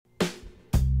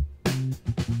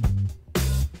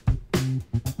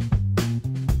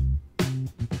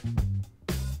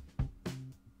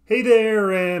Hey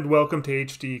there, and welcome to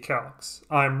HD Calcs.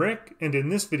 I'm Rick, and in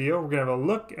this video we're going to have a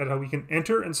look at how we can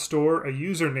enter and store a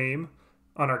username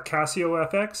on our Casio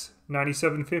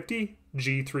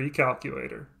fx-9750G3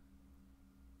 calculator.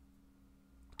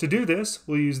 To do this,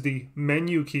 we'll use the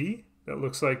menu key that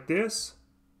looks like this,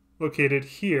 located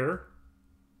here,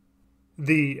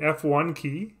 the F1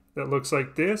 key that looks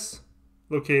like this,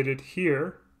 located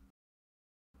here,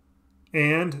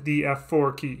 and the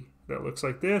F4 key that looks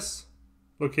like this,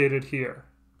 located here.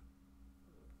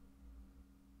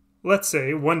 Let's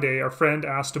say one day our friend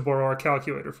asked to borrow our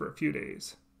calculator for a few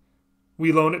days.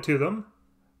 We loan it to them,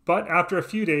 but after a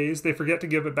few days they forget to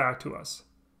give it back to us.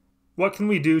 What can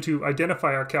we do to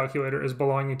identify our calculator as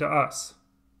belonging to us?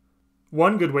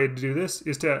 One good way to do this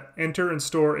is to enter and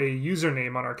store a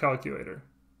username on our calculator.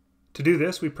 To do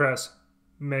this, we press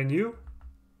Menu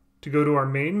to go to our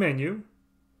main menu,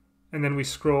 and then we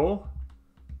scroll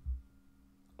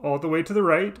all the way to the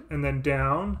right and then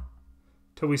down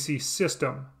till we see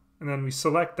System, and then we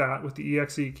select that with the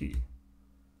EXE key.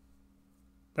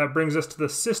 That brings us to the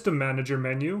System Manager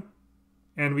menu,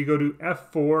 and we go to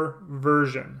F4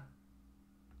 Version.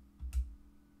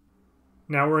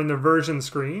 Now we're in the version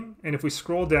screen, and if we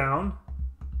scroll down,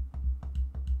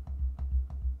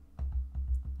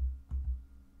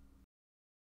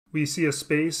 we see a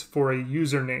space for a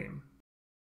username.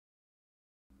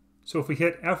 So if we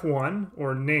hit F1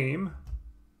 or name,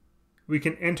 we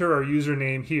can enter our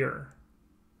username here.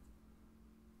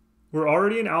 We're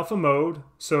already in alpha mode,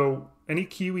 so any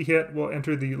key we hit will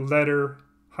enter the letter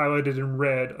highlighted in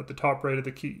red at the top right of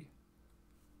the key.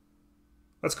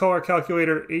 Let's call our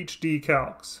calculator HD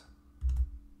Calcs.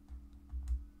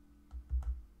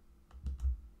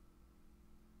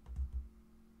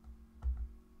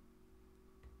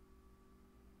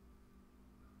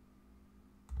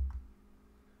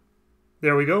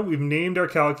 There we go, we've named our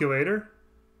calculator,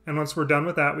 and once we're done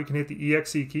with that, we can hit the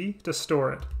EXE key to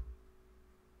store it.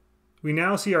 We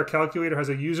now see our calculator has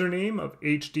a username of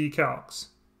HD Calcs.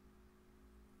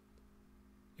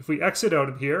 If we exit out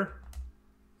of here,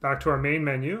 back to our main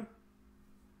menu,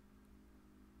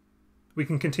 we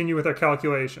can continue with our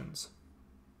calculations.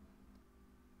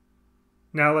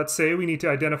 Now let's say we need to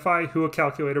identify who a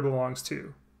calculator belongs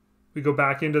to. We go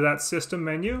back into that System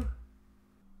menu,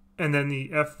 and then the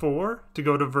F4 to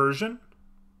go to version.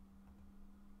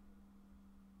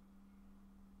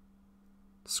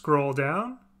 Scroll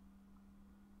down.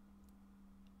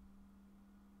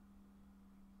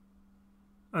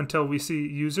 Until we see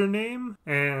username,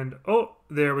 and oh,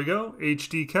 there we go,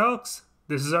 HD Calcs.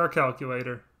 This is our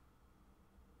calculator.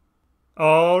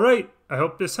 All right, I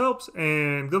hope this helps,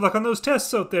 and good luck on those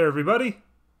tests out there, everybody.